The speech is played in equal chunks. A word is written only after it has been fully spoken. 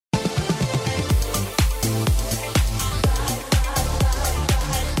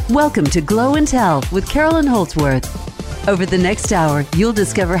Welcome to Glow and Tell with Carolyn Holdsworth. Over the next hour, you'll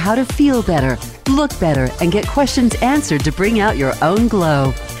discover how to feel better, look better, and get questions answered to bring out your own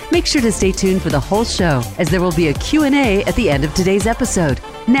glow. Make sure to stay tuned for the whole show, as there will be a Q&A at the end of today's episode.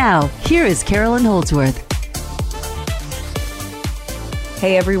 Now, here is Carolyn Holdsworth.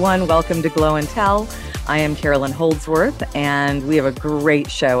 Hey everyone, welcome to Glow and Tell. I am Carolyn Holdsworth, and we have a great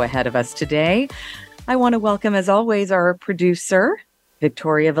show ahead of us today. I want to welcome, as always, our producer,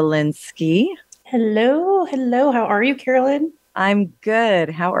 Victoria Valinsky. Hello. How are you, Carolyn? I'm good.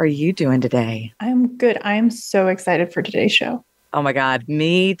 How are you doing today? I'm good. I'm so excited for today's show. Oh my God,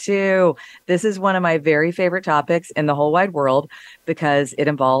 me too. This is one of my very favorite topics in the whole wide world because it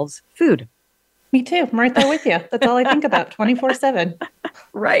involves food. Me too. I'm right there with you. That's all I think about 24/7.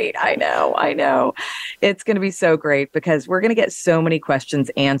 Right. I know. It's going to be so great because we're going to get so many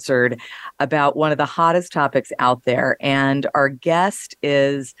questions answered about one of the hottest topics out there. And our guest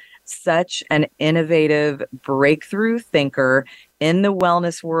is such an innovative breakthrough thinker in the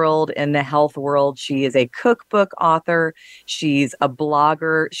wellness world, in the health world. She is a cookbook author. She's a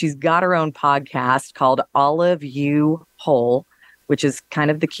blogger. She's got her own podcast called Olive You Whole, which is kind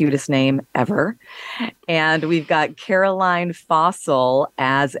of the cutest name ever. And we've got Carolyn Fausel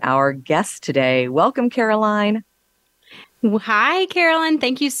as our guest today. Welcome, Carolyn. Hi, Carolyn.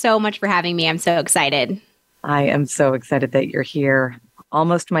 Thank you so much for having me. I'm so excited. I am so excited that you're here.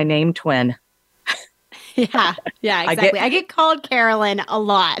 Almost my name twin. Yeah, exactly. I get called Carolyn a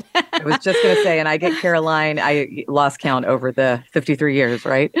lot. I was just going to say, and I get Carolyn. I lost count over the 53 years,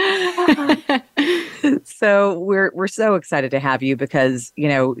 right? So we're so excited to have you because, you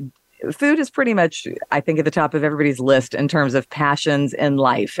know, food is pretty much, I think, at the top of everybody's list in terms of passions in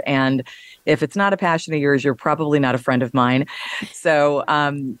life. And if it's not a passion of yours, you're probably not a friend of mine. So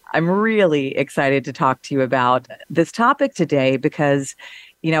I'm really excited to talk to you about this topic today because,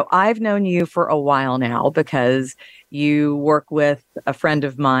 you know, I've known you for a while now because you work with a friend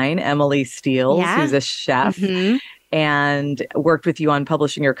of mine, Emily Steele, who's a chef, and worked with you on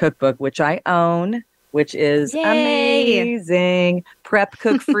publishing your cookbook, which I own, which is amazing. Prep,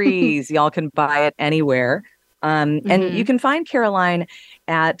 Cook, Freeze. Y'all can buy it anywhere. And you can find Carolyn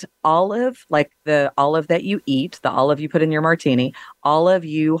at Olive, like the olive that you eat, the olive you put in your martini, Olive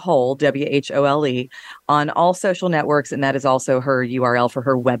You Whole, WHOLE, on all social networks. And that is also her URL for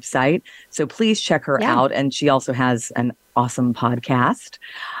her website. So please check her out. And she also has an awesome podcast.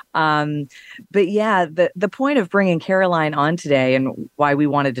 But yeah, the point of bringing Carolyn on today and why we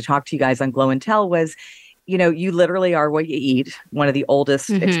wanted to talk to you guys on Glow and Tell was, you know, you literally are what you eat, one of the oldest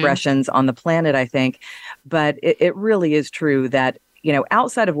expressions on the planet, I think. But it really is true that, you know,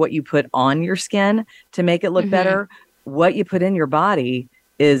 outside of what you put on your skin to make it look better, what you put in your body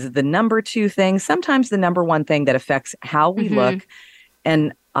is the number two thing, sometimes the number one thing that affects how we look.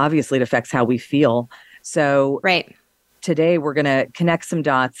 And obviously it affects how we feel. So today we're going to connect some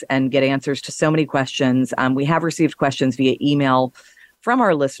dots and get answers to so many questions. We have received questions via email from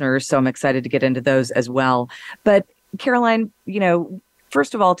our listeners, so I'm excited to get into those as well. But Carolyn, you know,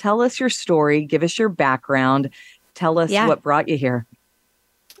 first of all, tell us your story, give us your background, tell us what brought you here.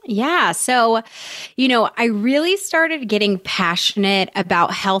 Yeah. So, you know, I really started getting passionate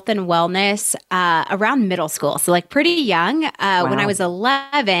about health and wellness around middle school. So like pretty young when I was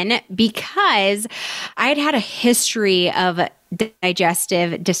 11, because I had had a history of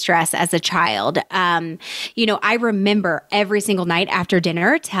digestive distress as a child. You know, I remember every single night after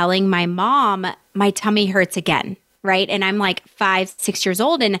dinner telling my mom, my tummy hurts again. Right. And I'm like 5, 6 years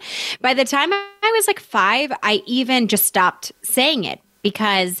old. And by the time I was like 5, I even just stopped saying it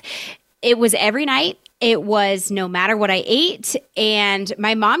because it was every night. It was no matter what I ate. And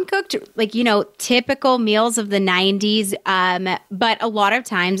my mom cooked like, you know, typical meals of the 90s. But a lot of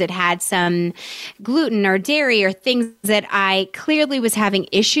times it had some gluten or dairy or things that I clearly was having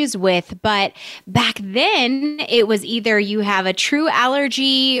issues with. But back then it was either you have a true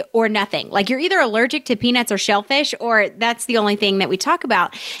allergy or nothing. Like you're either allergic to peanuts or shellfish, or that's the only thing that we talk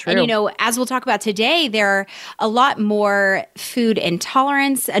about. True. And, you know, as we'll talk about today, there are a lot more food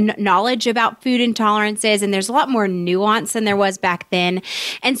intolerance and knowledge about food intolerance. And there's a lot more nuance than there was back then.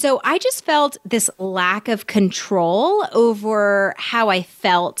 And so I just felt this lack of control over how I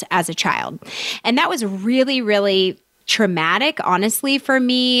felt as a child. And that was really, really traumatic, honestly, for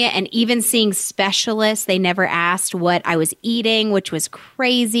me. And even seeing specialists, they never asked what I was eating, which was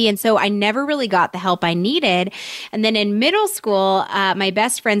crazy. And so I never really got the help I needed. And then in middle school, my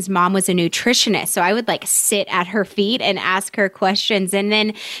best friend's mom was a nutritionist. So I would like sit at her feet and ask her questions. And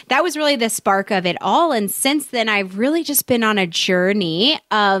then that was really the spark of it all. And since then, I've really just been on a journey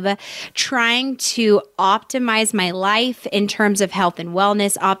of trying to optimize my life in terms of health and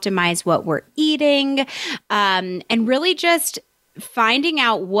wellness, optimize what we're eating, and really just finding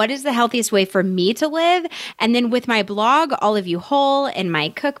out what is the healthiest way for me to live. And then with my blog, All of You Whole, and my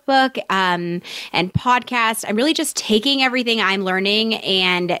cookbook and podcast, I'm really just taking everything I'm learning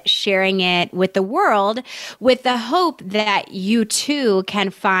and sharing it with the world with the hope that you too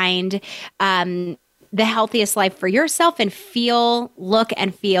can find the healthiest life for yourself and look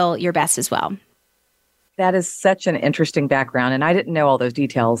and feel your best as well. That is such an interesting background. And I didn't know all those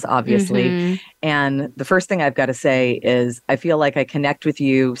details, obviously. Mm-hmm. And the first thing I've got to say is I feel like I connect with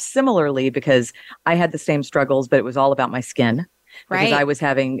you similarly because I had the same struggles, but it was all about my skin. Right. Because I was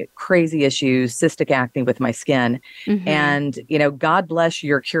having crazy issues, cystic acne with my skin. Mm-hmm. And, God bless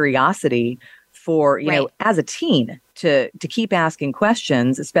your curiosity for, as a teen to keep asking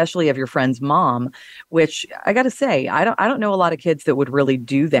questions, especially of your friend's mom, which I got to say, I don't know a lot of kids that would really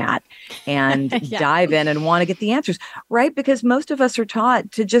do that and dive in and want to get the answers, right? Because most of us are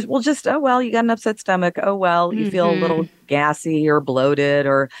taught to just, oh, well, you got an upset stomach. Oh, well, you feel a little gassy or bloated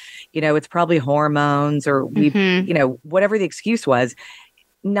or, it's probably hormones or whatever the excuse was.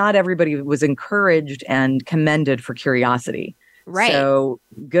 Not everybody was encouraged and commended for curiosity. Right. So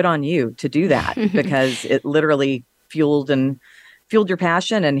good on you to do that because it literally fueled your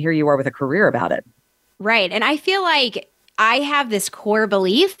passion. And here you are with a career about it. Right. And I feel like I have this core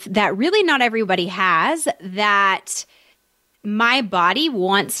belief that really not everybody has, that my body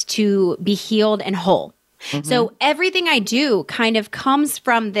wants to be healed and whole. Mm-hmm. So everything I do kind of comes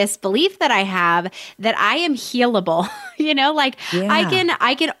from this belief that I have that I am healable.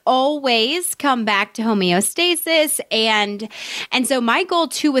 I can always come back to homeostasis. And so my goal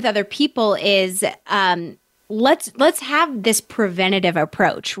too with other people is let's have this preventative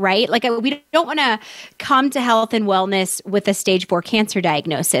approach, right? Like we don't want to come to health and wellness with a stage 4 cancer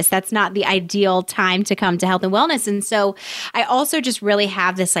diagnosis. That's not the ideal time to come to health and wellness. And so I also just really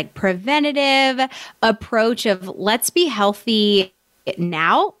have this like preventative approach of let's be healthy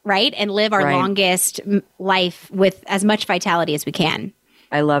now, right? And live our longest life with as much vitality as we can.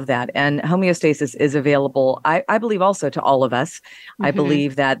 I love that. And homeostasis is available, I believe, also to all of us. Mm-hmm. I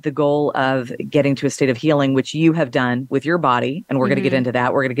believe that the goal of getting to a state of healing, which you have done with your body, and we're going to get into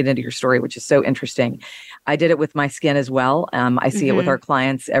that. We're going to get into your story, which is so interesting. I did it with my skin as well. I see it with our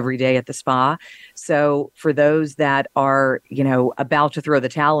clients every day at the spa. So for those that are, about to throw the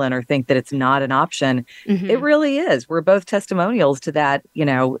towel in or think that it's not an option, it really is. We're both testimonials to that,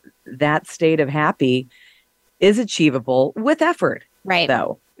 that state of happy is achievable with effort. Right.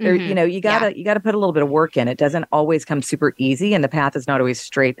 Though, you gotta put a little bit of work in. It doesn't always come super easy, and the path is not always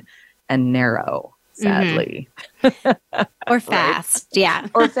straight and narrow, sadly. Or fast. Yeah.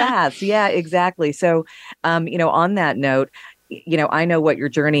 Or fast. Yeah, exactly. So, on that note, I know what your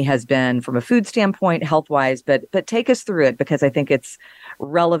journey has been from a food standpoint, health-wise, but take us through it because I think it's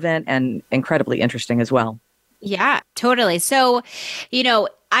relevant and incredibly interesting as well. Yeah, totally. So,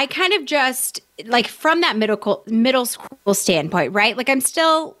 I kind of just like from that middle school standpoint, right? Like I'm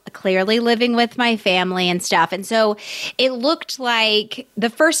still clearly living with my family and stuff. And so it looked like the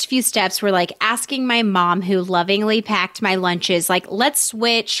first few steps were like asking my mom, who lovingly packed my lunches, like, let's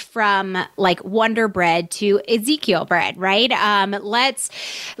switch from like Wonder Bread to Ezekiel bread, right? Let's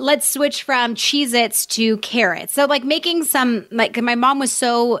switch from Cheez-Its to carrots. So like making some, like my mom was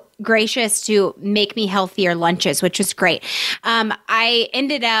so gracious to make me healthier lunches, which was great. I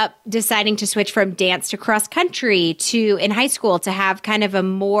ended up deciding to switch from dance to cross country in high school to have kind of a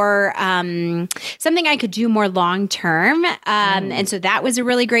more, something I could do more long term. And so that was a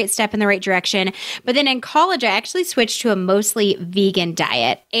really great step in the right direction. But then in college, I actually switched to a mostly vegan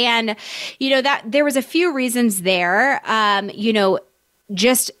diet. And, that there was a few reasons there,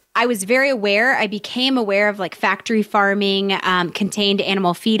 I was very aware. I became aware of like factory farming, contained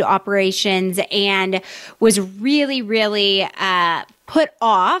animal feed operations, and was really, really put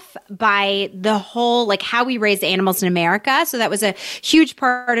off by the whole, like how we raise animals in America. So that was a huge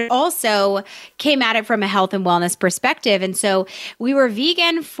part. It also came at it from a health and wellness perspective. And so we were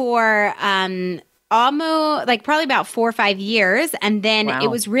vegan for almost like probably about 4 or 5 years. And then Wow.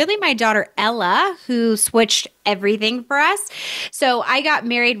 it was really my daughter Ella who switched everything for us. So I got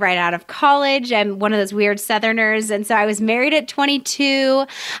married right out of college. I'm one of those weird Southerners. And so I was married at 22.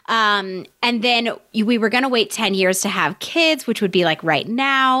 And then we were going to wait 10 years to have kids, which would be like right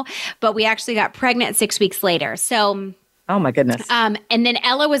now. But we actually got pregnant 6 weeks later. So oh my goodness. and then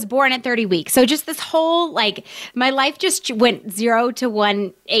Ella was born at 30 weeks. So just this whole, like, my life just went 0 to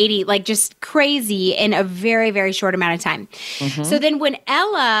 180, like just crazy in a very, very short amount of time. So then when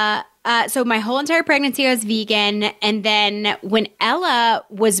Ella, so my whole entire pregnancy I was vegan. And then when Ella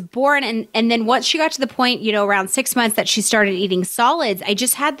was born and then once she got to the point, around 6 months that she started eating solids, I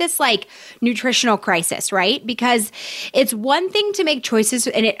just had this like nutritional crisis, right? Because it's one thing to make choices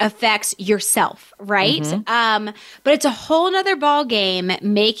and it affects yourself, right? But it's a whole nother ball game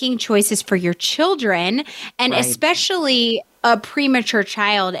making choices for your children and especially a premature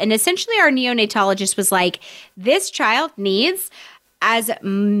child. And essentially our neonatologist was like, this child needs as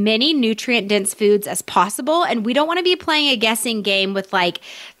many nutrient-dense foods as possible. And we don't want to be playing a guessing game with like,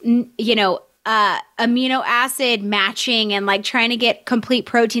 amino acid matching and like trying to get complete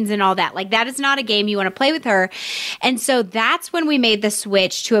proteins and all that. Like that is not a game you want to play with her. And so that's when we made the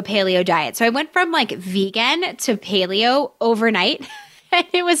switch to a paleo diet. So I went from like vegan to paleo overnight.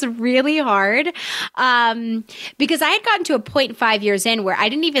 It was really hard because I had gotten to a point 5 years in where I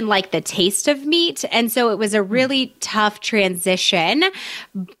didn't even like the taste of meat. And so it was a really tough transition,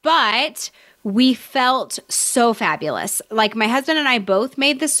 but we felt so fabulous. Like my husband and I both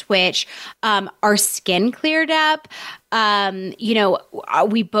made the switch. Our skin cleared up.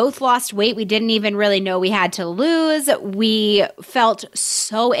 We both lost weight we didn't even really know we had to lose. We felt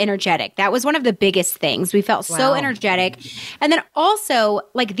so energetic. That was one of the biggest things. We felt so energetic. And then also,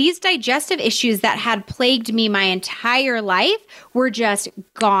 like these digestive issues that had plagued me my entire life were just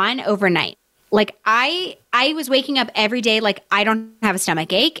gone overnight. Like I was waking up every day like I don't have a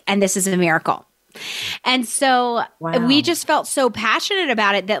stomach ache and this is a miracle. And so we just felt so passionate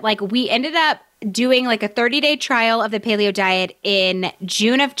about it that like we ended up doing like a 30-day trial of the paleo diet in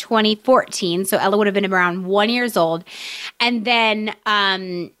June of 2014. So Ella would have been around 1 year old. And then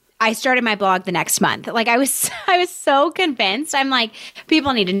I started my blog the next month. Like I was so convinced. I'm like,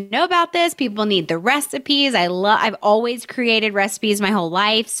 people need to know about this. People need the recipes. I've always created recipes my whole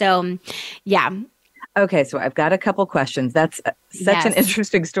life. So yeah. Okay, so I've got a couple questions. That's such an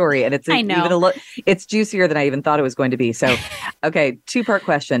interesting story, and it's it's juicier than I even thought it was going to be. So, okay, 2-part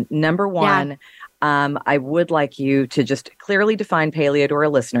question. Number one, I would like you to just clearly define paleo to our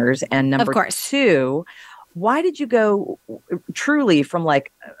listeners, and number two, why did you go truly from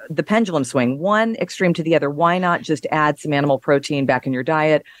like the pendulum swing, one extreme to the other? Why not just add some animal protein back in your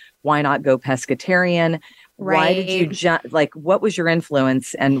diet? Why not go pescatarian? Right. Why did you jump? Like, what was your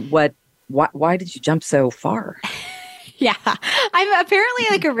influence, and why did you jump so far? Yeah, I'm apparently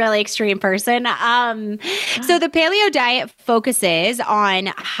like a really extreme person. So the paleo diet focuses on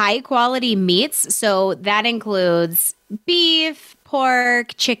high quality meats. So that includes beef,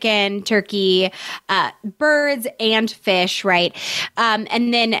 pork, chicken, turkey, birds, and fish, right?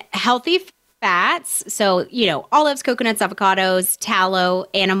 And then healthy fats. So, olives, coconuts, avocados, tallow,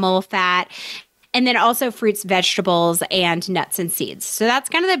 animal fat. And then also fruits, vegetables, and nuts and seeds. So that's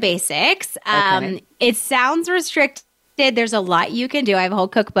kind of the basics. It sounds restricted. There's a lot you can do. I have a whole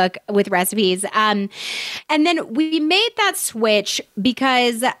cookbook with recipes. And then we made that switch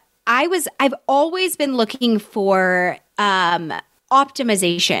because I've always been looking for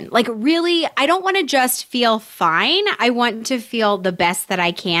optimization. Like really, I don't want to just feel fine. I want to feel the best that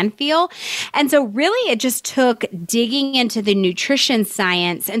I can feel. And so really it just took digging into the nutrition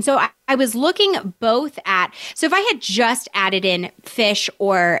science. And so I was looking both at, so if I had just added in fish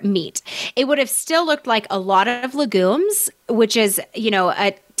or meat, it would have still looked like a lot of legumes, which is,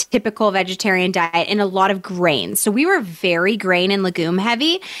 a typical vegetarian diet, and a lot of grains. So we were very grain and legume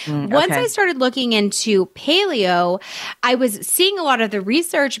heavy. Once I started looking into paleo, I was seeing a lot of the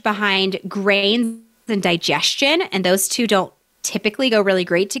research behind grains and digestion, and those two don't typically go really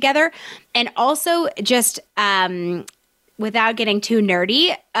great together. And also just without getting too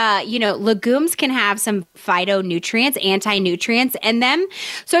nerdy, legumes can have some phytonutrients, anti-nutrients in them.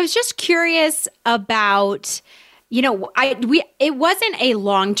 So I was just curious about, it wasn't a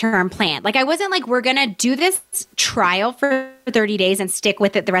long-term plan. Like I wasn't like, we're going to do this trial for 30 days and stick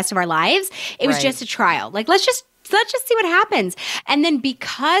with it the rest of our lives. It was just a trial. Like, let's just see what happens. And then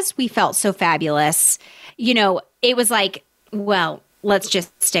because we felt so fabulous, it was like, well, let's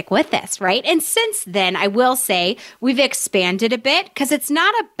just stick with this, right? And since then, I will say we've expanded a bit because it's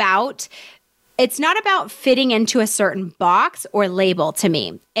not about it's not about fitting into a certain box or label to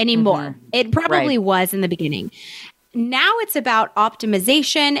me anymore. It probably was in the beginning. Now it's about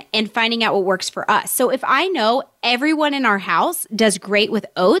optimization and finding out what works for us. So if I know everyone in our house does great with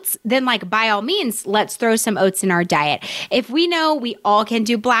oats, then like by all means, let's throw some oats in our diet. If we know we all can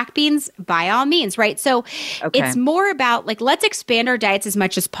do black beans, by all means, right? So it's more about like, let's expand our diets as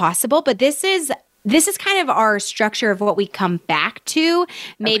much as possible. But this is kind of our structure of what we come back to.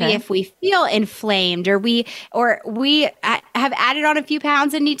 Maybe if we feel inflamed or we have added on a few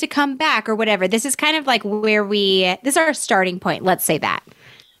pounds and need to come back or whatever. This is kind of like this is our starting point. Let's say that.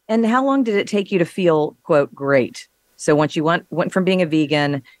 And how long did it take you to feel, quote, great? So once you went from being a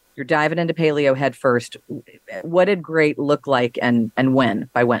vegan, you're diving into paleo head first. What did great look like and when?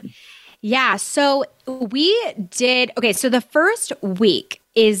 By when? Yeah. So we did. Okay. So the first week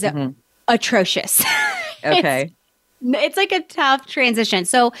is atrocious. Okay. It's like a tough transition.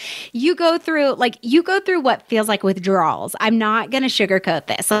 So you go through what feels like withdrawals. I'm not going to sugarcoat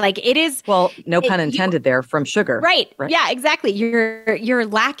this. Like it is. Well, no pun intended there from sugar. Right. Yeah, exactly. You're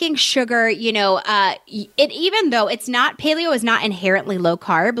lacking sugar, even though paleo is not inherently low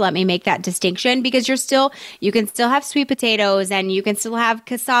carb. Let me make that distinction because you can still have sweet potatoes and you can still have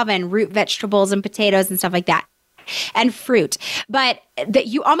cassava and root vegetables and potatoes and stuff like that. And fruit, but that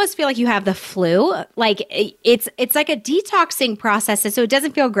you almost feel like you have the flu. Like it's like a detoxing process, and so it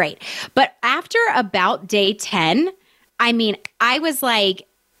doesn't feel great. But after about day 10, I was like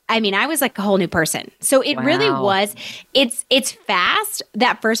a whole new person. So it really was. It's fast.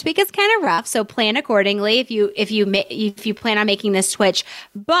 That first week is kind of rough. So plan accordingly if you plan on making this switch.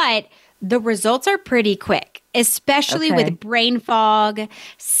 But the results are pretty quick, especially with brain fog.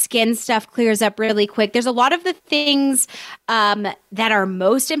 Skin stuff clears up really quick. There's a lot of the things that are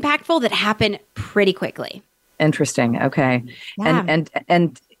most impactful that happen pretty quickly. Interesting. Okay. Yeah.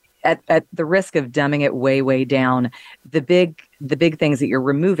 And at the risk of dumbing it way, way down, the big things that you're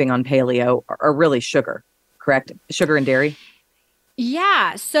removing on paleo are really sugar, correct? Sugar and dairy?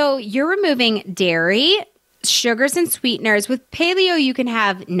 Yeah. So you're removing dairy, sugars and sweeteners. With paleo, you can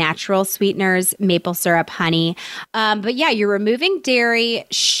have natural sweeteners, maple syrup, honey. But yeah, you're removing dairy,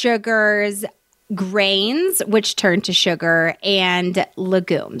 sugars, grains, which turn to sugar, and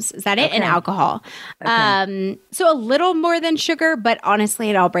legumes. Is that it? And alcohol. So a little more than sugar, but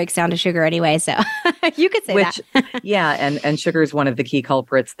honestly, it all breaks down to sugar anyway. So you could say that. Yeah. And sugar is one of the key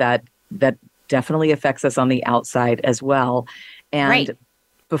culprits that definitely affects us on the outside as well. And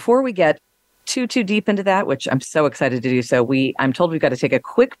before we get too deep into that, which I'm so excited to do so, I'm told we've got to take a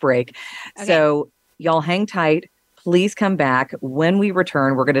quick break. Okay. So y'all hang tight. Please come back. When we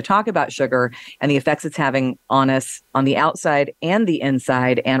return, we're going to talk about sugar and the effects it's having on us on the outside and the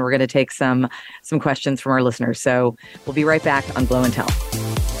inside. And we're going to take some questions from our listeners. So we'll be right back on Glow and Tell.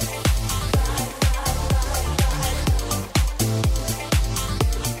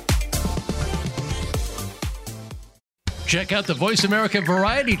 Check out the Voice America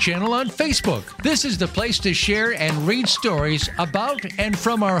Variety channel on Facebook. This is the place to share and read stories about and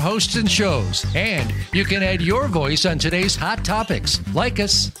from our hosts and shows. And you can add your voice on today's hot topics. Like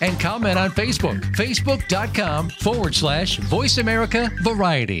us and comment on Facebook. Facebook.com/Voice America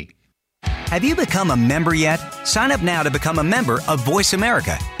Variety. Have you become a member yet? Sign up now to become a member of Voice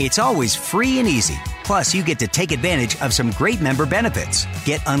America. It's always free and easy. Plus, you get to take advantage of some great member benefits.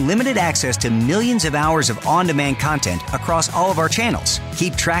 Get unlimited access to millions of hours of on-demand content across all of our channels.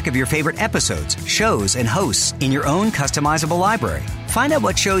 Keep track of your favorite episodes, shows, and hosts in your own customizable library. Find out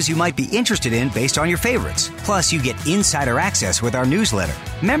what shows you might be interested in based on your favorites. Plus, you get insider access with our newsletter.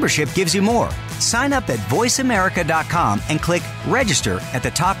 Membership gives you more. Sign up at voiceamerica.com and click register at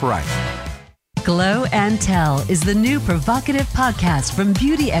the top right. Glow and Tell is the new provocative podcast from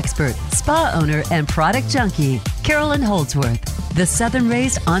beauty expert, spa owner, and product junkie, Carolyn Holdsworth. The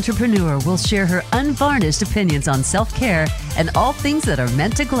Southern-raised entrepreneur will share her unvarnished opinions on self-care and all things that are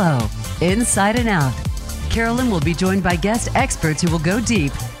meant to glow, inside and out. Carolyn will be joined by guest experts who will go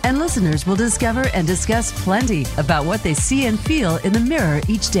deep, and listeners will discover and discuss plenty about what they see and feel in the mirror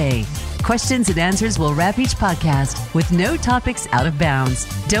each day. Questions and answers will wrap each podcast with no topics out of bounds.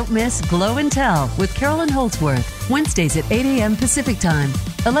 Don't miss Glow and Tell with Carolyn Holdsworth, Wednesdays at 8 a.m. Pacific Time,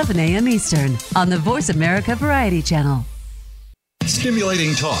 11 a.m. Eastern, on the Voice America Variety Channel.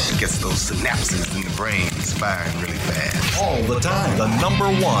 Stimulating talk gets those synapses in the brain firing really fast. All the time. The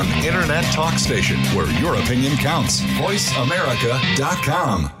 #1 internet talk station where your opinion counts.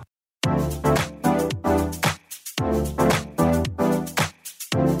 VoiceAmerica.com.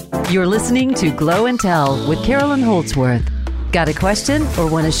 You're listening to Glow and Tell with Carolyn Holdsworth. Got a question or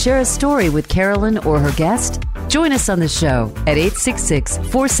want to share a story with Carolyn or her guest? Join us on the show at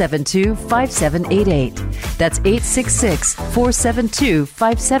 866-472-5788. That's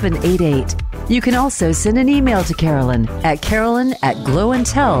 866-472-5788. You can also send an email to Carolyn at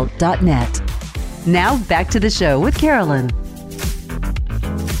carolyn@glowandtell.net. Now back to the show with Carolyn.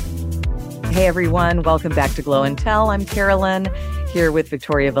 Hey everyone, welcome back to Glow and Tell. I'm Carolyn, here with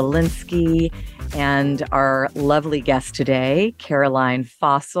Victoria Valinsky and our lovely guest today, Caroline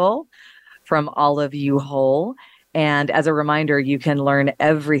Fausel from Olive You Whole. And as a reminder, you can learn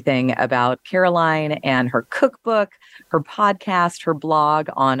everything about Caroline and her cookbook, her podcast, her blog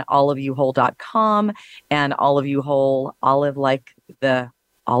on oliveyouwhole.com, and Olive You Whole, olive like the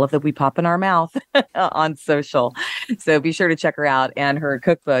olive that we pop in our mouth on social. So be sure to check her out. And her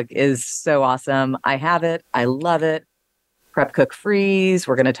cookbook is so awesome. I have it. I love it. Prep, cook, freeze.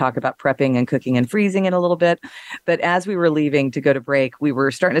 We're going to talk about prepping and cooking and freezing in a little bit. But as we were leaving to go to break, we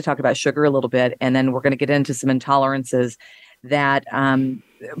were starting to talk about sugar a little bit. And then we're going to get into some intolerances that,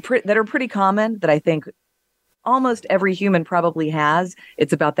 that are pretty common, that I think almost every human probably has.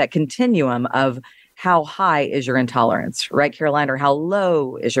 It's about that continuum of how high is your intolerance, right, Caroline? Or how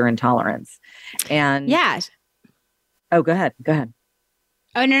low is your intolerance? And yeah. Oh, go ahead. Go ahead.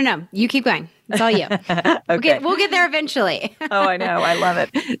 Oh, no. You keep going. It's all you. Okay. We'll get there eventually. Oh, I know. I love it.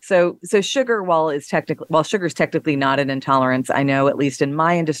 So sugar, while sugar is technically not an intolerance, I know, at least in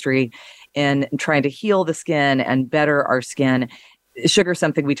my industry, in trying to heal the skin and better our skin, sugar is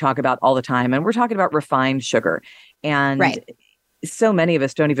something we talk about all the time. And we're talking about refined sugar. And so many of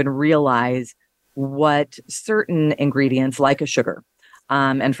us don't even realize what certain ingredients, like a sugar,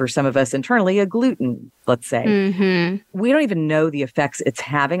 and for some of us internally, a gluten, let's say, we don't even know the effects it's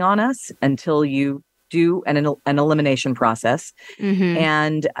having on us until you do an elimination process.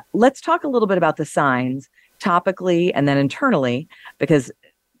 And let's talk a little bit about the signs topically and then internally, because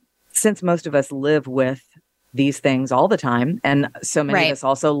since most of us live with these things all the time, and so many of us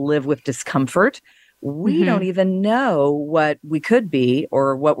also live with discomfort, we don't even know what we could be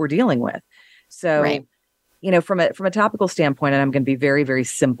or what we're dealing with. So, you know, from a topical standpoint, and I'm going to be very, very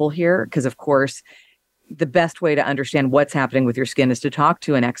simple here, because of course, the best way to understand what's happening with your skin is to talk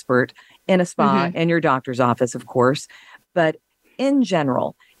to an expert in a spa, in your doctor's office, of course. But in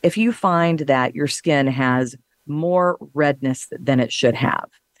general, if you find that your skin has more redness than it should have,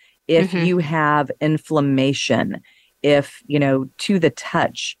 if you have inflammation, if, you know, to the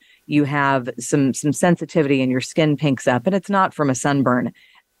touch, you have some sensitivity and your skin pinks up, and it's not from a sunburn,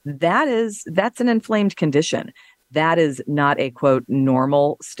 that's an inflamed condition. That is not a, quote,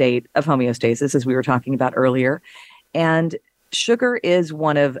 normal state of homeostasis, as we were talking about earlier. And sugar is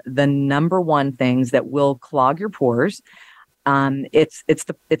one of the number one things that will clog your pores.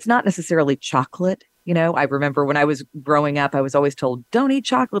 It's not necessarily chocolate. You know, I remember when I was growing up, I was always told, don't eat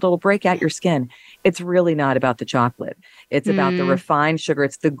chocolate, it'll break out your skin. It's really not about the chocolate. It's about the refined sugar.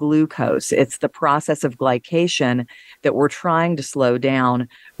 It's the glucose. It's the process of glycation that we're trying to slow down,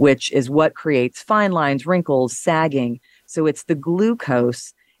 which is what creates fine lines, wrinkles, sagging. So it's the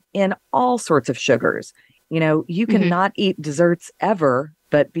glucose in all sorts of sugars. You know, you can not eat desserts ever,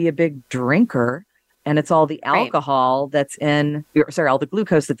 but be a big drinker. And it's all the alcohol that's in, all the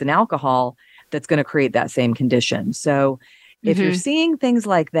glucose that's in alcohol that's going to create that same condition. So if you're seeing things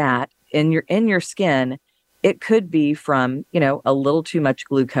like that in your skin, it could be from, you know, a little too much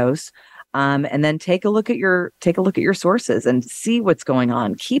glucose. And then take a look at your sources and see what's going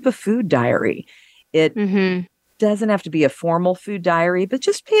on. Keep a food diary. It doesn't have to be a formal food diary, but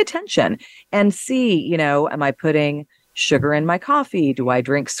just pay attention and see, you know, am I putting sugar in my coffee? Do I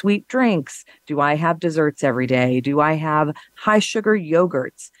drink sweet drinks? Do I have desserts every day? Do I have high sugar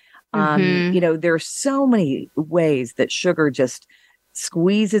yogurts? You know, there are so many ways that sugar just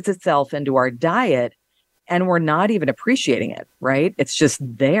squeezes itself into our diet and we're not even appreciating it, right? It's just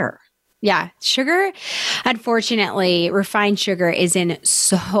there. Yeah. Sugar, unfortunately, refined sugar is in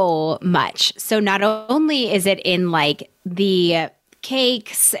so much. So not only is it in like the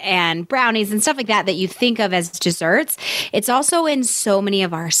cakes and brownies and stuff like that you think of as desserts, it's also in so many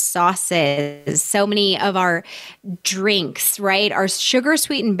of our sauces, so many of our drinks, right? Our sugar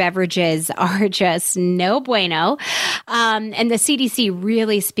sweetened beverages are just no bueno. And the CDC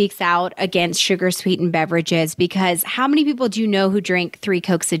really speaks out against sugar sweetened beverages, because how many people do you know who drink 3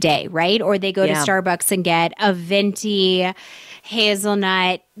 Cokes a day, right? Or they go to Starbucks and get a venti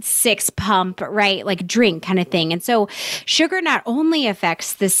hazelnut 6 pump, right? Like drink kind of thing. And so sugar not only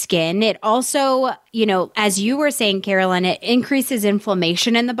affects the skin, it also, you know, as you were saying, Carolyn, it increases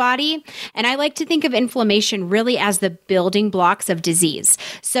inflammation in the body. And I like to think of inflammation really as the building blocks of disease.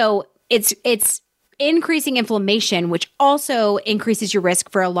 So it's increasing inflammation, which also increases your risk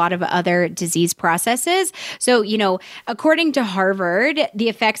for a lot of other disease processes. So, according to Harvard, the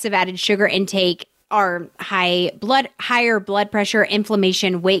effects of added sugar intake are higher blood pressure,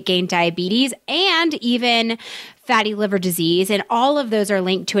 inflammation, weight gain, diabetes, and even fatty liver disease. And all of those are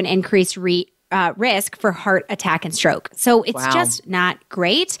linked to an increased risk for heart attack and stroke. So it's just not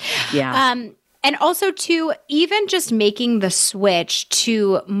great. Yeah. And also to even just making the switch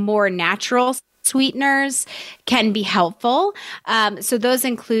to more natural sweeteners can be helpful. So those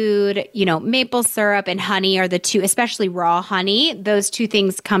include, maple syrup and honey are the two, especially raw honey. Those two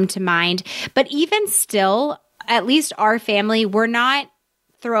things come to mind. But even still, at least our family, we're not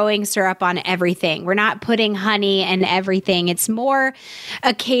throwing syrup on everything. We're not putting honey in everything. It's more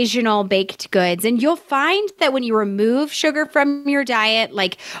occasional baked goods. And you'll find that when you remove sugar from your diet,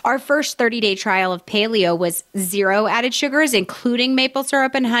 like our first 30-day trial of paleo was 0 added sugars, including maple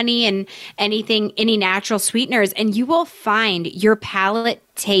syrup and honey and any natural sweeteners. And you will find your palate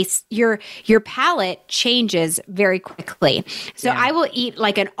changes very quickly. So I will eat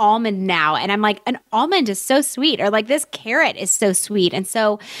like an almond now, and I'm like, an almond is so sweet, or like this carrot is so sweet. And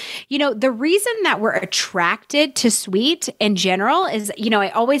so, the reason that we're attracted to sweet in general is, I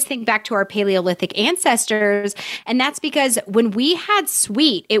always think back to our Paleolithic ancestors, and that's because when we had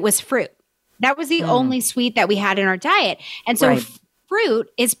sweet, it was fruit. That was the only sweet that we had in our diet. And so fruit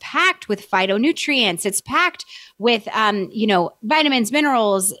is packed with phytonutrients. It's packed with, vitamins,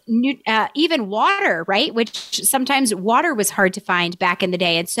 minerals, even water, right? Which sometimes water was hard to find back in the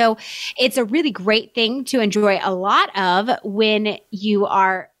day. And so it's a really great thing to enjoy a lot of when you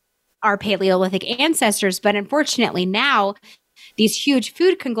are our Paleolithic ancestors. But unfortunately now, these huge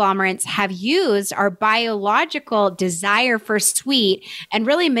food conglomerates have used our biological desire for sweet and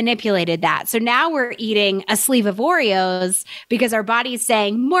really manipulated that. So now we're eating a sleeve of Oreos because our body is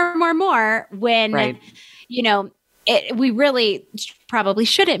saying more when, we really probably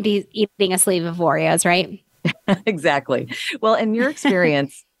shouldn't be eating a sleeve of Oreos, right? Exactly. Well, in your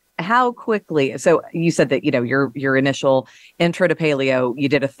experience, how quickly, so you said that, your initial intro to paleo, you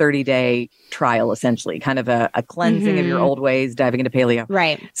did a 30-day trial, essentially, kind of a cleansing of your old ways, diving into paleo.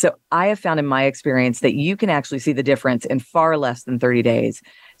 Right. So I have found in my experience that you can actually see the difference in far less than 30 days.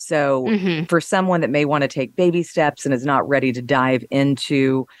 So for someone that may want to take baby steps and is not ready to dive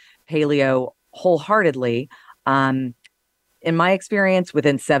into paleo wholeheartedly, in my experience,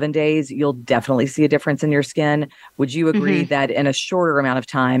 within 7 days, you'll definitely see a difference in your skin. Would you agree that in a shorter amount of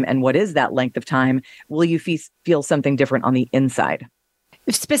time, and what is that length of time, will you feel something different on the inside?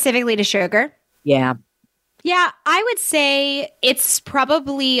 Specifically to sugar? Yeah. Yeah, I would say it's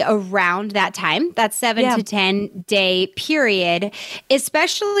probably around that time, that 7 to 10 day period,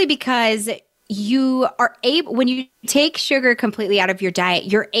 especially because you are able, when you take sugar completely out of your diet,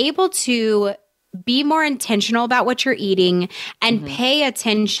 you're able to be more intentional about what you're eating and pay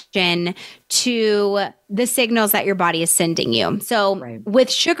attention to the signals that your body is sending you. So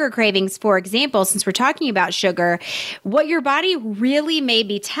with sugar cravings, for example, since we're talking about sugar, what your body really may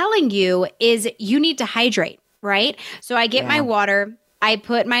be telling you is you need to hydrate, right? So I get my water, I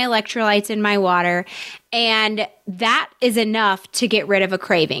put my electrolytes in my water, and that is enough to get rid of a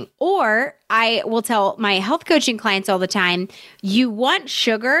craving. Or I will tell my health coaching clients all the time, you want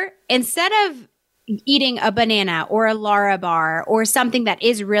sugar, instead of eating a banana or a Lara bar or something that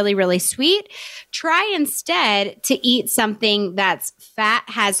is really, really sweet, try instead to eat something that's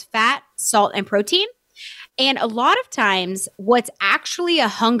has fat, salt, and protein. And a lot of times what's actually a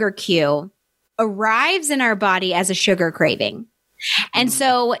hunger cue arrives in our body as a sugar craving. And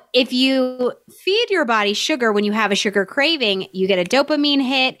so if you feed your body sugar when you have a sugar craving, you get a dopamine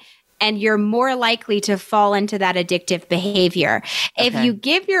hit, and you're more likely to fall into that addictive behavior. Okay. If you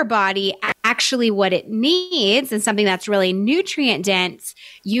give your body actually what it needs and something that's really nutrient dense,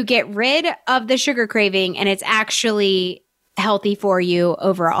 you get rid of the sugar craving, and it's actually healthy for you,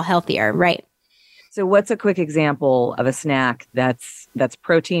 overall healthier, right? So what's a quick example of a snack that's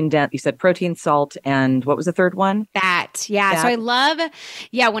protein dense? You said protein, salt, and what was the third one? Fat. Yeah. Fat. So I love,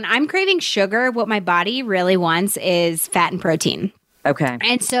 when I'm sugar, what my body really wants is fat and protein. Okay.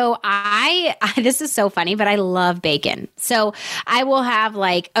 And so I this is so funny, but I love bacon. So I will have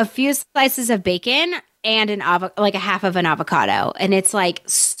like a few slices of bacon and like a half of an avocado. And it's like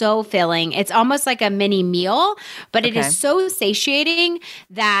so filling. It's almost like a mini meal, but it is so satiating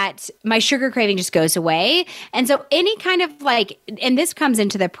that my sugar craving just goes away. And so any kind of like, and this comes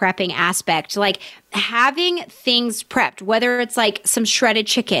into the prepping aspect, like having things prepped, whether it's like some shredded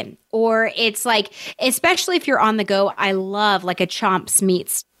chicken or it's like, especially if you're on the go, I love like a Chomps meat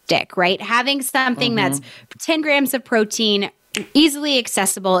stick, right? Having something that's 10 grams of protein, easily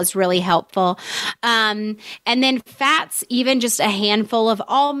accessible is really helpful. And then fats, even just a handful of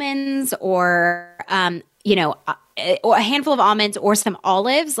almonds or a handful of almonds or some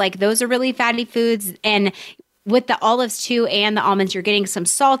olives, like those are really fatty foods. And with the olives too and the almonds, you're getting some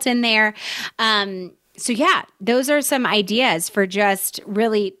salt in there. So yeah, those are some ideas for just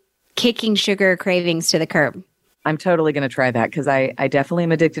really kicking sugar cravings to the curb. I'm totally going to try that because I definitely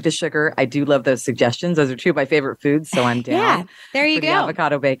am addicted to sugar. I do love those suggestions. Those are two of my favorite foods, so I'm down. Yeah, there you for go. The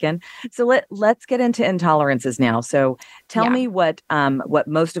avocado bacon. So let's get into intolerances now. So tell me what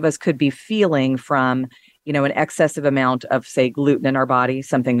most of us could be feeling from, an excessive amount of, say, gluten in our body,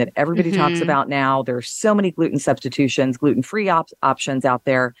 something that everybody talks about now. There's so many gluten substitutions, gluten-free options out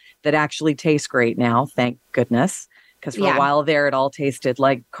there that actually taste great now. Thank goodness. Because for a while there, it all tasted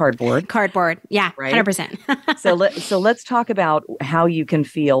like cardboard. Yeah, right? 100%. So let's talk about how you can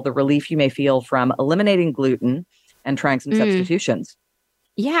feel the relief you may feel from eliminating gluten and trying some substitutions.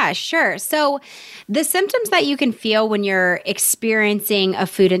 Yeah, sure. So the symptoms that you can feel when you're experiencing a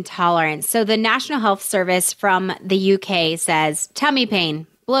food intolerance. So the National Health Service from the UK says tummy pain,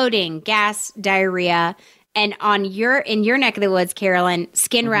 bloating, gas, diarrhea, and in your neck of the woods, Carolyn,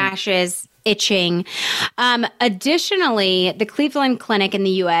 skin rashes, itching. Additionally, the Cleveland Clinic in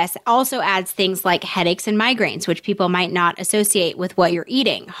the U.S. also adds things like headaches and migraines, which people might not associate with what you're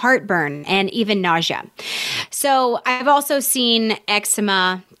eating, heartburn, and even nausea. So I've also seen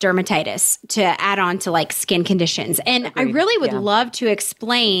eczema, dermatitis to add on to like skin conditions. And I really would love to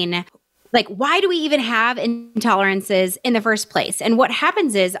explain why do we even have intolerances in the first place? And what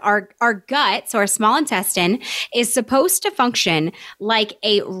happens is our gut, so our small intestine, is supposed to function like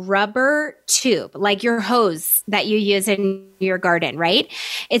a rubber tube, like your hose that you use in your garden, right?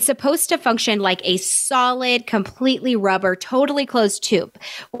 It's supposed to function like a solid, completely rubber, totally closed tube.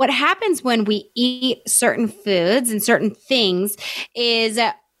 What happens when we eat certain foods and certain things is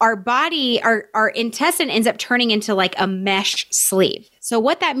our body, our intestine ends up turning into like a mesh sleeve. So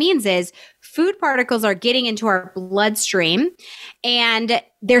what that means is food particles are getting into our bloodstream and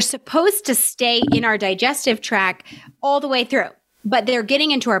they're supposed to stay in our digestive tract all the way through, but they're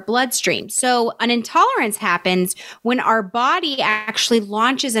getting into our bloodstream. So an intolerance happens when our body actually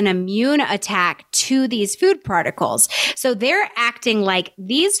launches an immune attack to these food particles. So they're acting like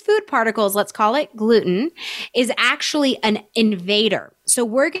these food particles, let's call it gluten, is actually an invader. So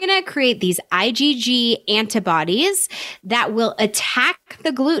we're going to create these IgG antibodies that will attack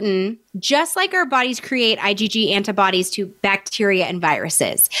the gluten just like our bodies create IgG antibodies to bacteria and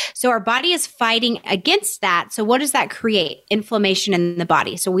viruses. So our body is fighting against that. So what does that create? Inflammation in the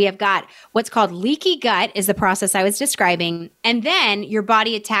body. So we have got what's called leaky gut is the process I was describing. And then your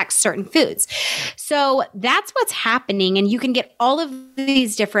body attacks certain foods. So that's what's happening. And you can get all of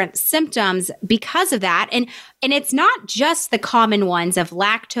these different symptoms because of that. And it's not just the common ones of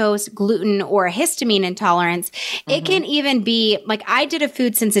lactose, gluten, or histamine intolerance. It can even be like I did a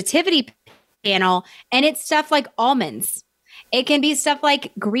food sensitivity panel and it's stuff like almonds. It can be stuff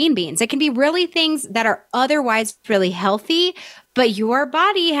like green beans. It can be really things that are otherwise really healthy, but your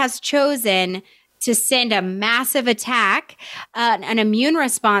body has chosen to send a massive attack, an immune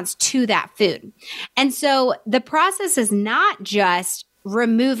response to that food. And so the process is not just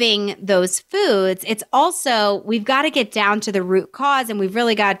removing those foods. It's also, we've got to get down to the root cause and we've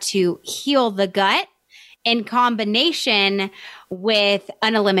really got to heal the gut in combination with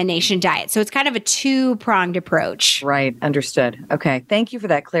an elimination diet. So it's kind of a two-pronged approach. Right. Understood. Okay. Thank you for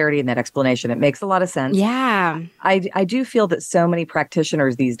that clarity and that explanation. It makes a lot of sense. Yeah. I do feel that so many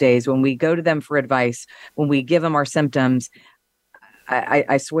practitioners these days, when we go to them for advice, when we give them our symptoms,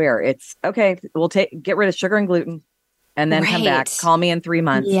 I swear it's okay. We'll get rid of sugar and gluten. And then come back, call me in 3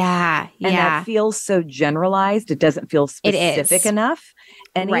 months. Yeah. And that feels so generalized. It doesn't feel specific enough.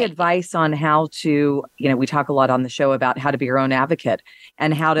 Any advice on how to, we talk a lot on the show about how to be your own advocate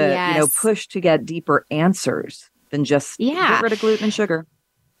and how to, push to get deeper answers than just get rid of gluten and sugar.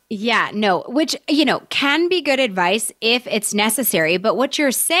 Yeah, no, which, can be good advice if it's necessary. But what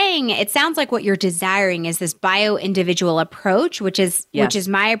you're saying, it sounds like what you're desiring is this bio-individual approach, which is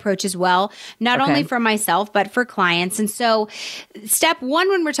my approach as well, not only for myself, but for clients. And so step one,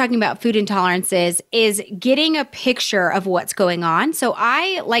 when we're talking about food intolerances, is getting a picture of what's going on. So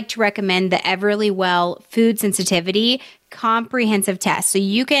I like to recommend the Everlywell food sensitivity comprehensive test. So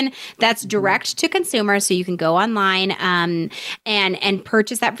that's direct to consumer. So you can go online and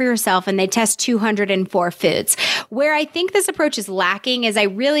purchase that for yourself. And they test 204 foods. Where I think this approach is lacking is I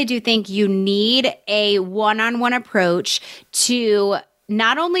really do think you need a one-on-one approach to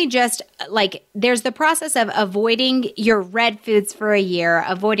not only just like there's the process of avoiding your red foods for a year,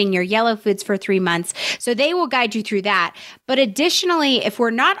 avoiding your yellow foods for 3 months. So they will guide you through that. But additionally, if we're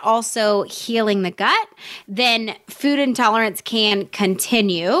not also healing the gut, then food intolerance can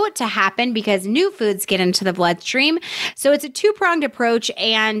continue to happen because new foods get into the bloodstream. So it's a two-pronged approach,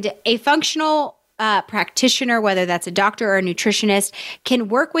 and a functional practitioner, whether that's a doctor or a nutritionist, can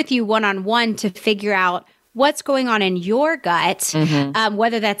work with you one-on-one to figure out what's going on in your gut,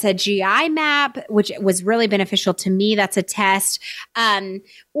 whether that's a GI map, which was really beneficial to me. That's a test,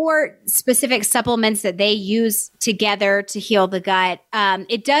 or specific supplements that they use together to heal the gut.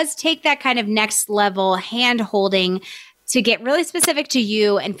 It does take that kind of next level hand holding to get really specific to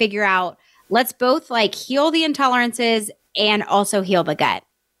you and figure out, let's both like heal the intolerances and also heal the gut.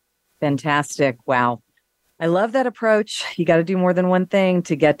 Fantastic. Wow. I love that approach. You got to do more than one thing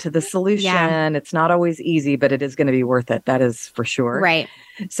to get to the solution. Yeah. It's not always easy, but it is going to be worth it. That is for sure. Right.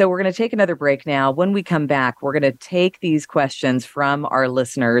 So we're going to take another break now. When we come back, we're going to take these questions from our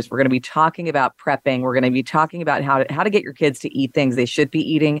listeners. We're going to be talking about prepping. We're going to be talking about how to get your kids to eat things they should be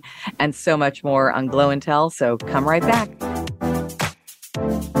eating, and so much more on Glow and Tell. So come right back.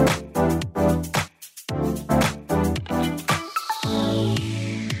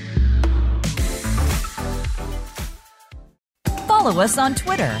 Follow us on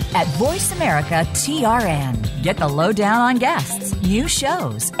Twitter at VoiceAmericaTRN. Get the lowdown on guests, new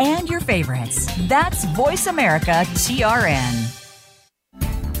shows, and your favorites. That's VoiceAmericaTRN.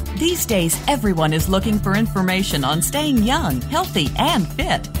 These days, everyone is looking for information on staying young, healthy, and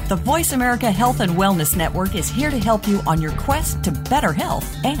fit. The Voice America Health and Wellness Network is here to help you on your quest to better health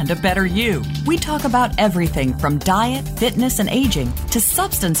and a better you. We talk about everything from diet, fitness, and aging to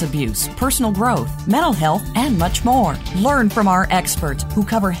substance abuse, personal growth, mental health, and much more. Learn from our experts who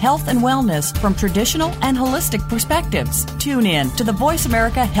cover health and wellness from traditional and holistic perspectives. Tune in to the Voice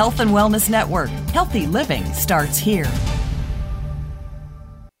America Health and Wellness Network. Healthy living starts here.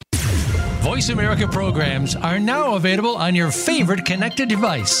 Voice America programs are now available on your favorite connected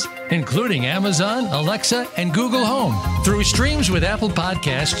device, including Amazon, Alexa, and Google Home. Through streams with Apple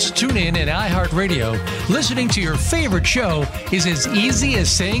Podcasts, TuneIn, and iHeartRadio, listening to your favorite show is as easy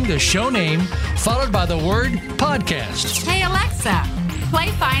as saying the show name followed by the word podcast. Hey, Alexa, play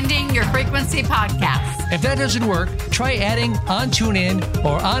Finding Your Frequency podcast. If that doesn't work, try adding on TuneIn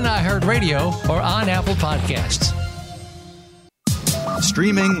or on iHeartRadio or on Apple Podcasts.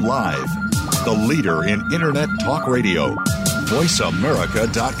 Streaming live, the leader in Internet talk radio,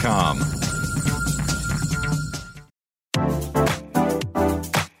 VoiceAmerica.com.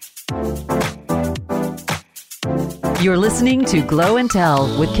 You're listening to Glow and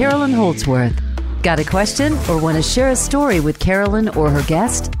Tell with Carolyn Holtzworth. Got a question or want to share a story with Carolyn or her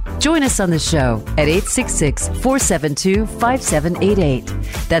guest? Join us on the show at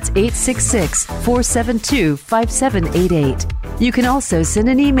 866-472-5788. That's 866-472-5788. You can also send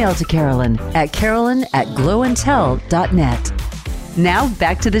an email to Carolyn at carolyn@glowandtell.net. Now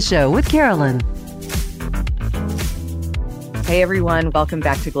back to the show with Carolyn. Hey everyone, welcome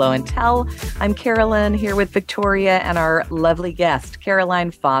back to Glow and Tell. I'm Carolyn here with Victoria and our lovely guest,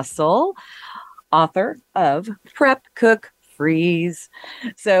 Caroline Fausel, author of Prep, Cook, Freeze.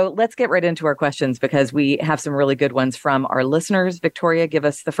 So let's get right into our questions because we have some really good ones from our listeners. Victoria, give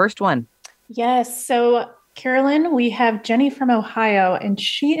us the first one. Yes. So Carolyn, we have Jenny from Ohio, and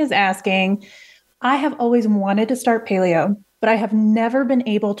she is asking, I have always wanted to start paleo, but I have never been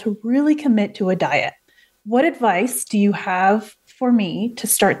able to really commit to a diet. What advice do you have for me to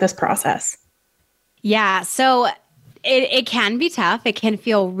start this process? Yeah, so it can be tough. It can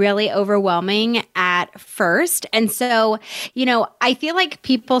feel really overwhelming at first. And so, I feel like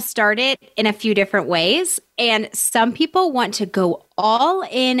people start it in a few different ways. And some people want to go all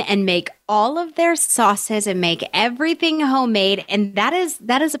in and make all of their sauces and make everything homemade. And that is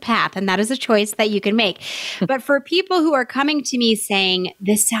a path and that is a choice that you can make. But for people who are coming to me saying,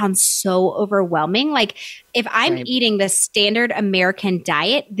 this sounds so overwhelming, like if I'm eating the standard American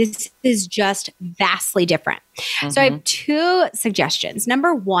diet, this is just vastly different. Mm-hmm. So I have two suggestions.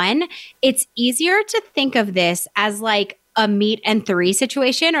 Number one, it's easier to think of this as like a meat and 3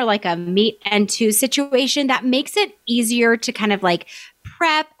 situation or like a meat and 2 situation. That makes it easier to kind of like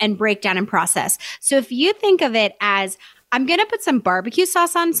prep and break down and process. So if you think of it as, I'm going to put some barbecue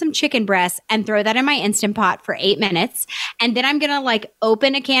sauce on some chicken breasts and throw that in my Instant Pot for 8 minutes. And then I'm going to like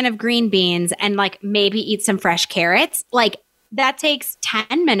open a can of green beans and like maybe eat some fresh carrots. Like that takes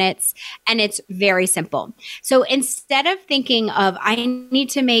 10 minutes and it's very simple. So instead of thinking of, I need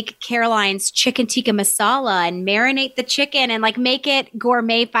to make Caroline's chicken tikka masala and marinate the chicken and like make it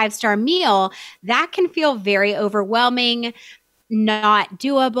gourmet 5-star meal, that can feel very overwhelming. not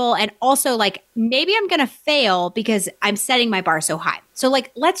doable. And also like, maybe I'm going to fail because I'm setting my bar so high. So like,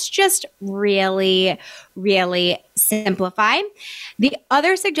 let's just really, really simplify. The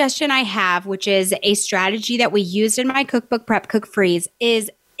other suggestion I have, which is a strategy that we used in my cookbook, Prep Cook Freeze, is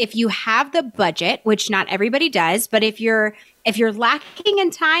if you have the budget, which not everybody does, but if you're lacking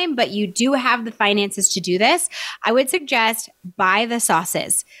in time, but you do have the finances to do this, I would suggest buy the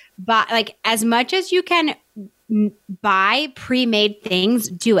sauces. But like as much as you can buy pre-made things,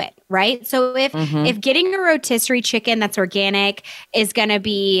 do it, right? So if getting a rotisserie chicken that's organic is going to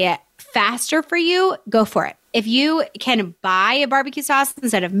be faster for you, go for it. If you can buy a barbecue sauce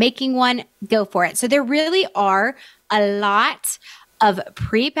instead of making one, go for it. So there really are a lot of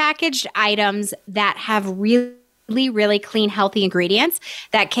prepackaged items that have really, really clean, healthy ingredients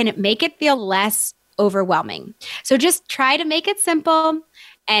that can make it feel less overwhelming. So just try to make it simple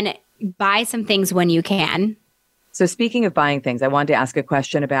and buy some things when you can. So speaking of buying things, I wanted to ask a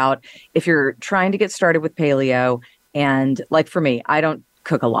question about if you're trying to get started with paleo, and like for me, I don't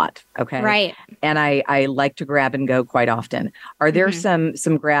cook a lot. Okay. Right. And I like to grab and go quite often. Are there some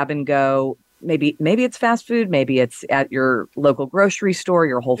grab and go? Maybe it's fast food. Maybe it's at your local grocery store,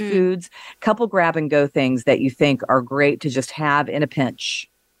 your Whole Foods, couple grab and go things that you think are great to just have in a pinch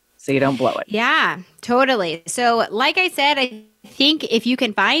so you don't blow it. Yeah, totally. So like I said, I think if you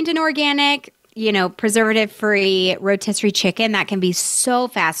can find an organic, preservative-free rotisserie chicken, that can be so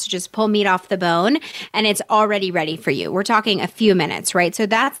fast to just pull meat off the bone and it's already ready for you. We're talking a few minutes, right? So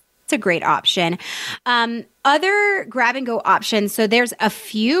that's a great option. Other grab and go options. So there's a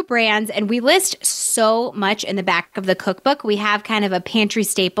few brands and we list so much in the back of the cookbook. We have kind of a pantry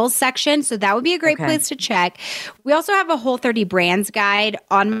staples section. So that would be a great place to check. We also have a Whole30 brands guide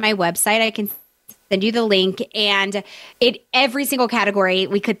on my website. I can send you the link, and every single category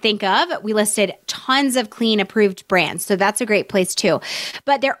we could think of, we listed tons of clean approved brands. So that's a great place too.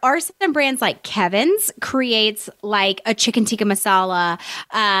 But there are some brands like Kevin's creates like a chicken tikka masala,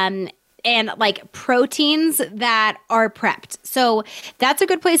 and like proteins that are prepped. So that's a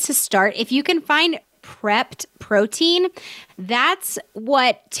good place to start. If you can find prepped protein, that's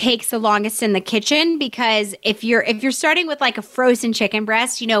what takes the longest in the kitchen, because if you're starting with like a frozen chicken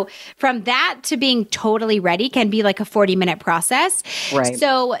breast, from that to being totally ready can be like a 40-minute process. Right.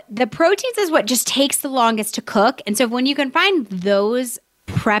 So the proteins is what just takes the longest to cook. And so when you can find those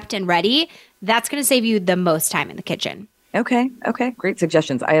prepped and ready, that's going to save you the most time in the kitchen. Okay. Great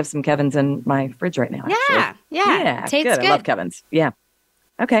suggestions. I have some Kevin's in my fridge right now. Yeah. Tastes good. I love Kevin's. Yeah.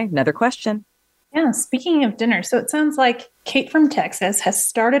 Okay. Another question. Yeah, speaking of dinner, so it sounds like Kate from Texas has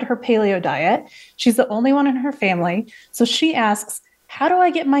started her paleo diet. She's the only one in her family. So she asks, how do I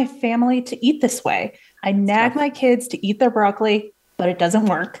get my family to eat this way? I nag my kids to eat their broccoli, but it doesn't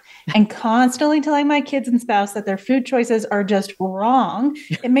work. And constantly telling my kids and spouse that their food choices are just wrong,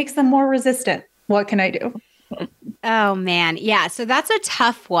 it makes them more resistant. What can I do? Oh, man. Yeah. So that's a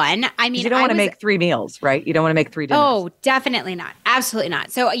tough one. I mean, you don't want to make 3 meals, right? You don't want to make 3 dinners. Oh, definitely not. Absolutely not.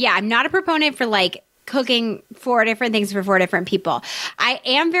 So yeah, I'm not a proponent for like cooking 4 different things for 4 different people. I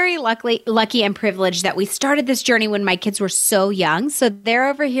am very lucky and privileged that we started this journey when my kids were so young. So they're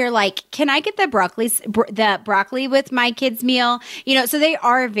over here like, can I get the broccoli with my kids' meal? So they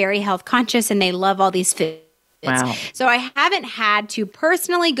are very health conscious and they love all these foods. Wow. So I haven't had to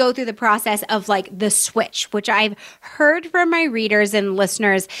personally go through the process of like the switch, which I've heard from my readers and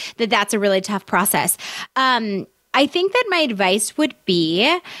listeners that that's a really tough process. I think that my advice would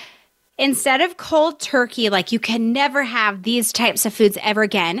be, instead of cold turkey, like you can never have these types of foods ever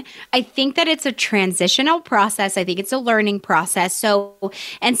again, I think that it's a transitional process. I think it's a learning process. So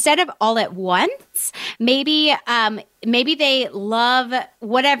instead of all at once, maybe they love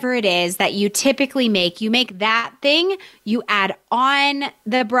whatever it is that you typically make. You make that thing, you add on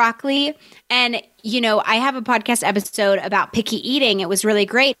the broccoli. And, I have a podcast episode about picky eating. It was really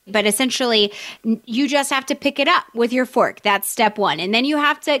great. But essentially, you just have to pick it up with your fork. That's step 1. And then you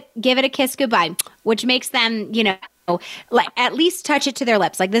have to give it a kiss goodbye, which makes them, like at least touch it to their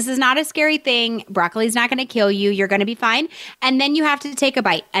lips. Like, this is not a scary thing. Broccoli's not going to kill you. You're going to be fine. And then you have to take a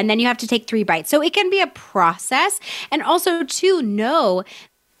bite, and then you have to take 3 bites. So it can be a process. And also to know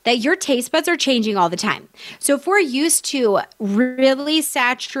that your taste buds are changing all the time. So if we're used to really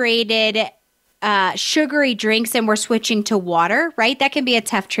saturated sugary drinks and we're switching to water, right? That can be a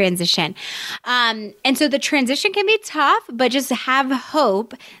tough transition. And so the transition can be tough, but just have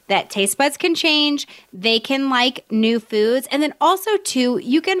hope that taste buds can change. They can like new foods. And then also too,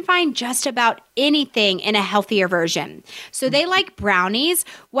 you can find just about anything in a healthier version. So they like brownies.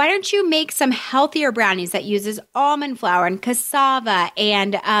 Why don't you make some healthier brownies that uses almond flour and cassava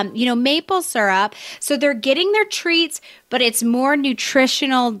and, maple syrup. So they're getting their treats, but it's more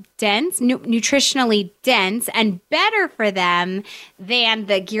nutritionally dense and better for them than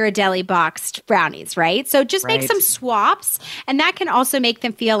the Ghirardelli boxed brownies, right? So just make some swaps, and that can also make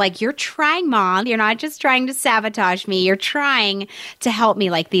them feel like you're trying, Mom. You're not just trying to sabotage me. You're trying to help me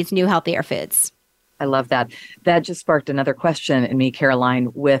like these new healthier foods. I love that. That just sparked another question in me,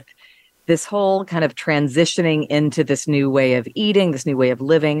 Caroline, with this whole kind of transitioning into this new way of eating, this new way of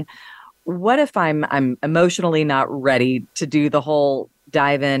living. What if I'm emotionally not ready to do the whole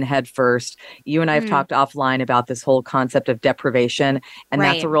dive in head first? You and I have talked offline about this whole concept of deprivation, and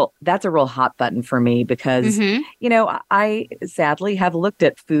that's a real hot button for me because I sadly have looked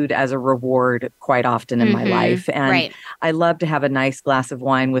at food as a reward quite often in my life, and I love to have a nice glass of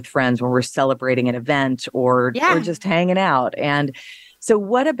wine with friends when we're celebrating an event or just hanging out. And so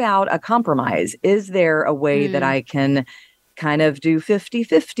what about a compromise? Is there a way that I can kind of do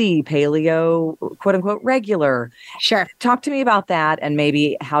 50-50 paleo, quote unquote, regular? Sure. Talk to me about that and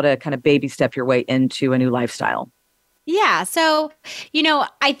maybe how to kind of baby step your way into a new lifestyle. Yeah. So,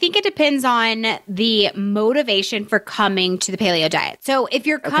 I think it depends on the motivation for coming to the paleo diet. So if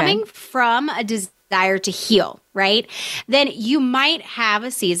you're coming from a desire to heal, right, then you might have a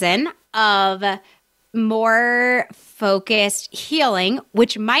season of more focused healing,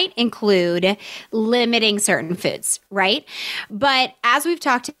 which might include limiting certain foods, right? But as we've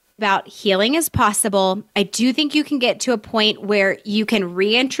talked about, healing is possible. I do think you can get to a point where you can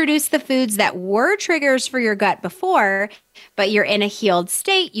reintroduce the foods that were triggers for your gut before, but you're in a healed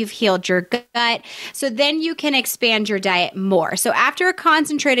state. You've healed your gut. So then you can expand your diet more. So after a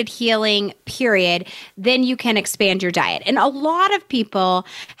concentrated healing period, then you can expand your diet. And a lot of people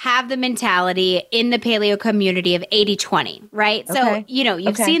have the mentality in the paleo community of 80-20, right? So,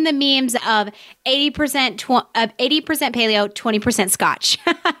 you've seen the memes of 80% paleo, 20% scotch,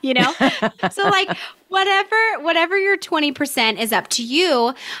 So like whatever your 20% is up to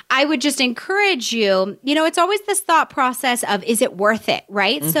you. I would just encourage you, it's always this thought process of, is it worth it,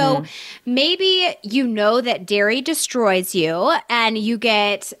 right? So maybe that dairy destroys you and you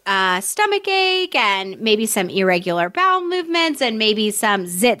get stomach ache and maybe some irregular bowel movements and maybe some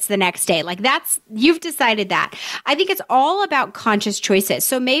zits the next day. Like you've decided that. I think it's all about conscious choices.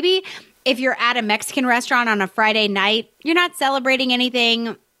 So maybe if you're at a Mexican restaurant on a Friday night, you're not celebrating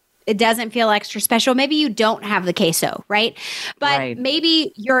anything. It doesn't feel extra special. Maybe you don't have the queso, right? But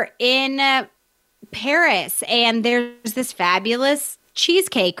maybe you're in Paris and there's this fabulous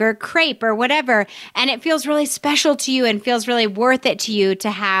cheesecake or crepe or whatever, and it feels really special to you and feels really worth it to you to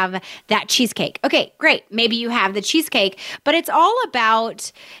have that cheesecake. Okay, great. Maybe you have the cheesecake, but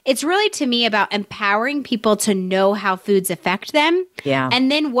it's really to me about empowering people to know how foods affect them. Yeah. And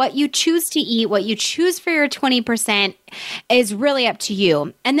then what you choose to eat, what you choose for your 20% is really up to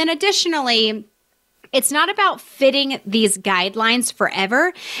you. And then additionally, it's not about fitting these guidelines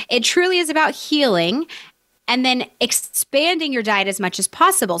forever. It truly is about healing and then expanding your diet as much as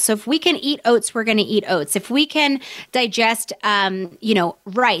possible. So if we can eat oats, we're going to eat oats. If we can digest,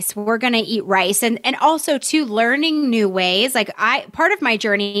 rice, we're going to eat rice. And also too, learning new ways. Part of my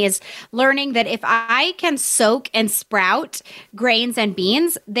journey is learning that if I can soak and sprout grains and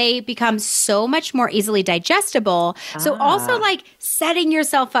beans, they become so much more easily digestible. So also setting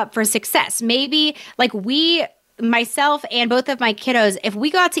yourself up for success. Maybe myself and both of my kiddos, if we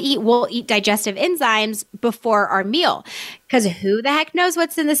got to eat, we'll eat digestive enzymes before our meal because who the heck knows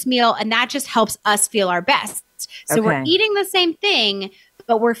what's in this meal, and that just helps us feel our best. So we're eating the same thing,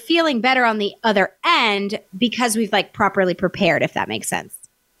 but we're feeling better on the other end because we've properly prepared, if that makes sense.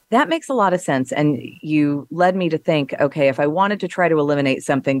 That makes a lot of sense. And you led me to think, okay, if I wanted to try to eliminate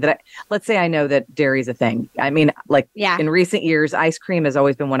something let's say I know that dairy is a thing. I mean, in recent years, ice cream has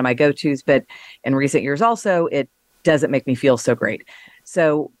always been one of my go-tos, but in recent years also, it doesn't make me feel so great.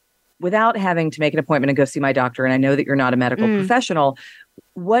 So without having to make an appointment and go see my doctor, and I know that you're not a medical professional,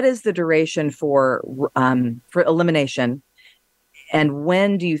 what is the duration for elimination? And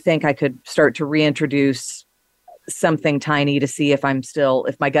when do you think I could start to reintroduce something tiny to see if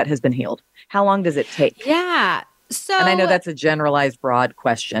my gut has been healed? How long does it take? Yeah. So, and I know that's a generalized, broad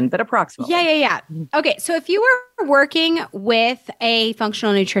question, but approximately. Yeah. Okay. So if you were working with a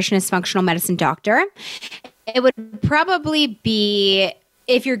functional nutritionist, functional medicine doctor, it would probably be,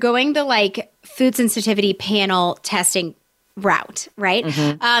 if you're going the food sensitivity panel testing route, right?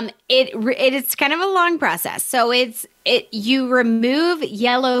 It's kind of a long process. So you remove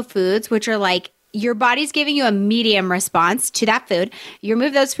yellow foods, which are your body's giving you a medium response to that food. You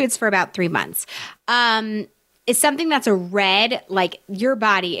remove those foods for about 3 months. It's something that's a red, like your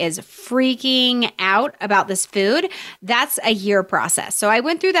body is freaking out about this food. That's a year process. So I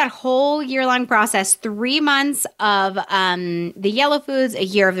went through that whole year-long process, 3 months of the yellow foods, a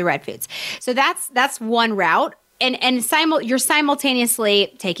year of the red foods. So that's one route. And you're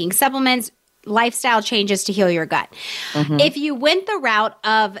simultaneously taking supplements, lifestyle changes to heal your gut. Mm-hmm. If you went the route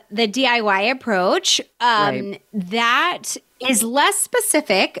of the DIY approach, that is less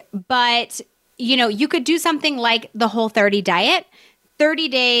specific, but you could do something like the Whole30 diet, 30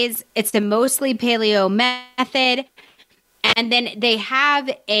 days. It's the mostly paleo method. And then they have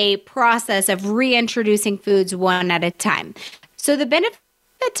a process of reintroducing foods one at a time. So the benefit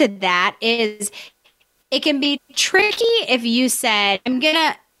to that is it can be tricky if you said, I'm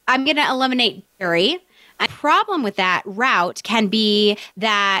gonna eliminate dairy. A problem with that route can be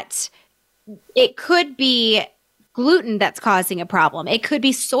that it could be gluten that's causing a problem. It could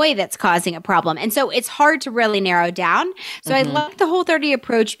be soy that's causing a problem. And so it's hard to really narrow down. So I love the Whole30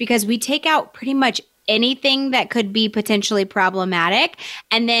 approach because we take out pretty much anything that could be potentially problematic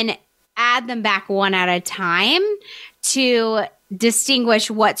and then add them back one at a time to distinguish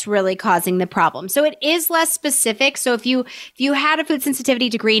what's really causing the problem. So it is less specific. So if you had a food sensitivity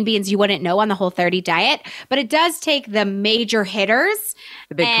to green beans, you wouldn't know on the Whole30 diet, but it does take the major hitters,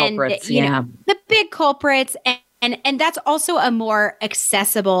 the big culprits, the big culprits. And that's also a more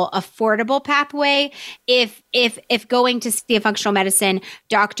accessible, affordable pathway if going to see a functional medicine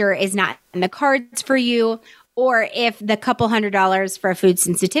doctor is not in the cards for you, or if the couple $100 for a food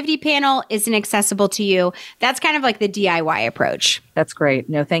sensitivity panel isn't accessible to you. That's kind of like the DIY approach. That's great.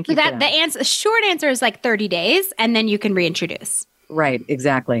 No, thank you. The short answer is like 30 days, and then you can reintroduce. Right,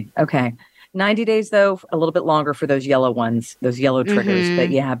 exactly. Okay. 90 days, though, a little bit longer for those yellow ones, those yellow triggers.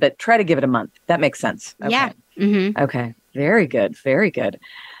 But try to give it a month. That makes sense. Okay. Yeah. Mm-hmm. Okay. Very good. Very good.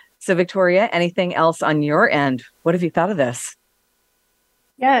 So, Victoria, anything else on your end? What have you thought of this?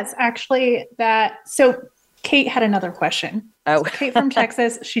 Yes, actually, so Kate had another question. Oh, so Kate from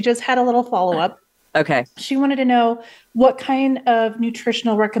Texas. She just had a little follow-up. Okay. She wanted to know what kind of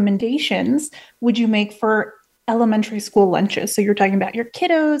nutritional recommendations would you make for elementary school lunches? So you're talking about your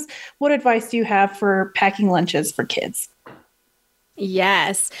kiddos. What advice do you have for packing lunches for kids?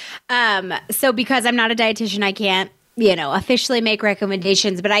 Yes. So because I'm not a dietitian, I can't, officially make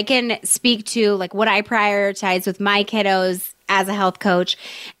recommendations, but I can speak to like what I prioritize with my kiddos as a health coach.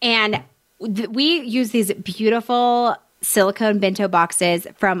 And we use these beautiful silicone bento boxes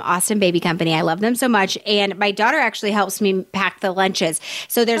from Austin Baby Company. I love them so much. And my daughter actually helps me pack the lunches.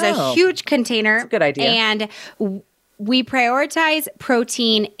 So there's a huge container. That's a good idea. And we prioritize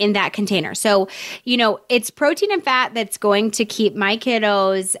protein in that container. So, it's protein and fat that's going to keep my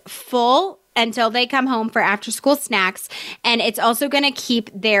kiddos full until they come home for after school snacks. And it's also going to keep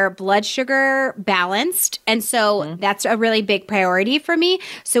their blood sugar balanced. And so that's a really big priority for me.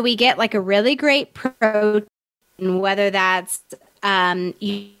 So we get like a really great protein, whether that's,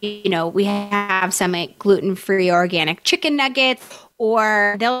 we have some like gluten-free organic chicken nuggets,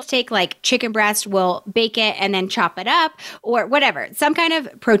 or they'll take like chicken breast, we'll bake it and then chop it up, or whatever, some kind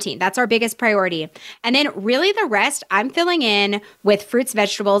of protein. That's our biggest priority. And then really the rest, I'm filling in with fruits,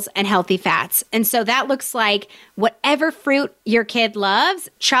 vegetables, and healthy fats. And so that looks like whatever fruit your kid loves,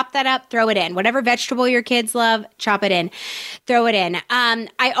 chop that up, throw it in. Whatever vegetable your kids love, chop it in, throw it in.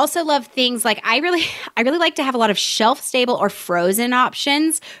 I also love things like I really like to have a lot of shelf-stable or frozen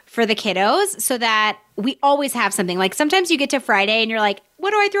options for the kiddos so that we always have something. Like sometimes you get to Friday and you're like,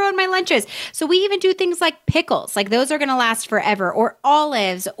 what do I throw in my lunches? So we even do things like pickles. Like those are going to last forever, or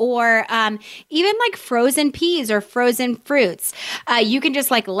olives, or even like frozen peas or frozen fruits. You can just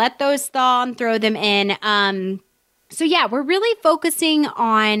like let those thaw and throw them in. So yeah, we're really focusing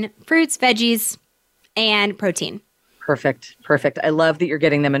on fruits, veggies, and protein. Perfect. I love that you're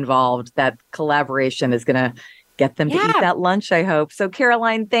getting them involved. That collaboration is going to get them to eat that lunch, I hope. So,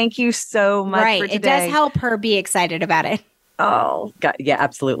 Caroline, thank you so much for today. It does help her be excited about it. Oh, God. Yeah,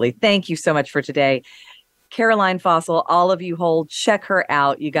 absolutely. Thank you so much for today. Caroline Fausel, all of you check her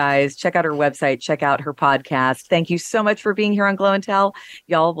out, you guys. Check out her website. Check out her podcast. Thank you so much for being here on Glow and Tell.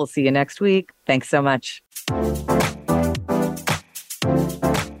 Y'all, we'll see you next week. Thanks so much.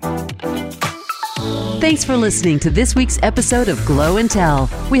 Thanks for listening to this week's episode of Glow and Tell.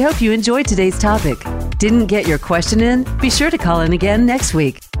 We hope you enjoyed today's topic. Didn't get your question in? Be sure to call in again next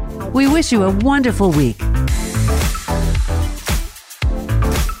week. We wish you a wonderful week.